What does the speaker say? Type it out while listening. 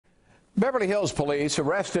Beverly Hills police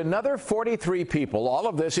arrest another 43 people, all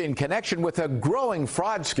of this in connection with a growing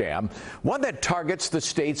fraud scam, one that targets the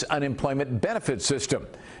state's unemployment benefit system.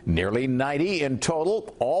 Nearly 90 in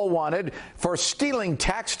total, all wanted for stealing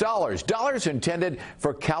tax dollars, dollars intended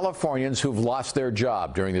for Californians who've lost their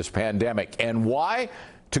job during this pandemic. And why?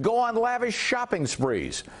 To go on lavish shopping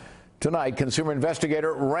sprees. Tonight, consumer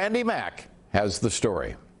investigator Randy Mack has the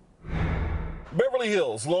story. Beverly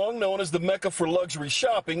Hills, long known as the Mecca for luxury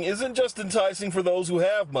shopping, isn't just enticing for those who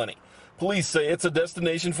have money. Police say it's a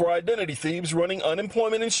destination for identity thieves running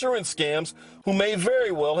unemployment insurance scams who may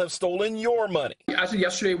very well have stolen your money. As of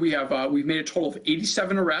yesterday, we've made a total of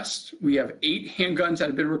 87 arrests. We have 8 handguns that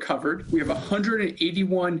have been recovered. We have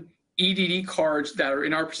 181 EDD cards that are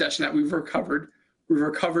in our possession that we've recovered. We've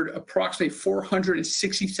recovered approximately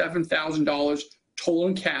 $467,000 total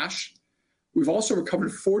in cash. We've also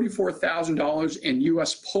recovered $44,000 in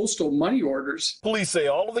U.S. postal money orders. Police say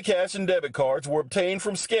all of the cash and debit cards were obtained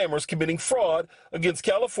from scammers committing fraud against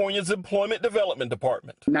California's Employment Development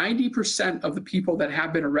Department. 90% of the people that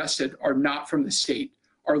have been arrested are not from the state,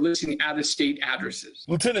 are listing out-of-state addresses.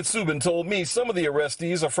 Lieutenant Subin told me some of the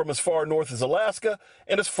arrestees are from as far north as Alaska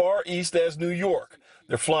and as far east as New York.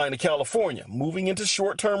 They're flying to California, moving into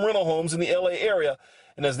short-term rental homes in the L.A. area,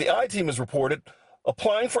 and as the I-Team has reported,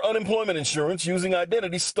 applying for unemployment insurance using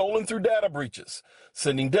identities stolen through data breaches,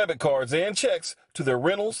 sending debit cards and checks to their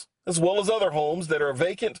rentals, as well as other homes that are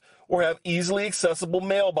vacant or have easily accessible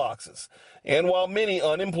mailboxes. And while many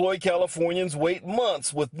unemployed Californians wait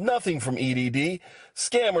months with nothing from EDD,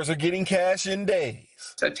 scammers are getting cash in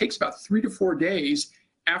days. So it takes about 3 to 4 days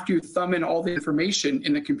after you thumb in all the information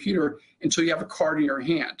in the computer until you have a card in your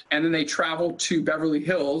hand. And then they travel to Beverly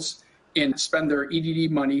Hills and spend their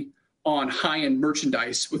EDD money on high-end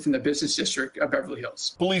merchandise within the business district of Beverly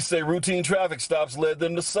Hills. Police say routine traffic stops led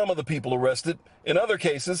them to some of the people arrested. In other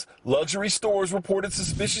cases, luxury stores reported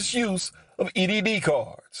suspicious use of EDD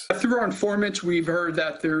cards. Through our informants, we've heard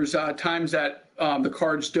that there's times that the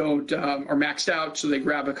cards are maxed out, so they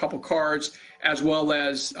grab a couple cards, as well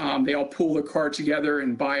as they all pull the card together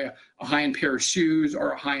and buy a high-end pair of shoes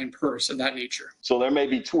or a high-end purse of that nature. So there may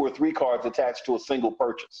be 2 or 3 cards attached to a single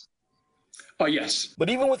purchase. Yes.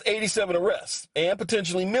 But even with 87 arrests and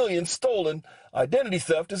potentially millions stolen, identity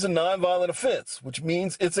theft is a nonviolent offense, which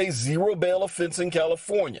means it's a zero bail offense in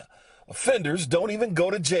California. Offenders don't even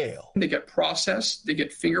go to jail. They get processed, they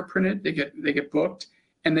get fingerprinted, they get booked,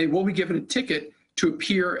 and they will be given a ticket to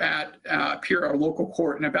appear at our local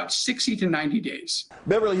court in about 60 to 90 days.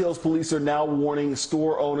 Beverly Hills police are now warning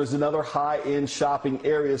store owners in other high-end shopping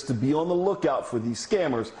areas to be on the lookout for these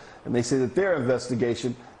scammers, and they say that their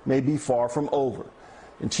investigation may be far from over.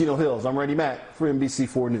 In Chino Hills, I'm Randy Mack for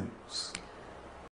NBC4 News.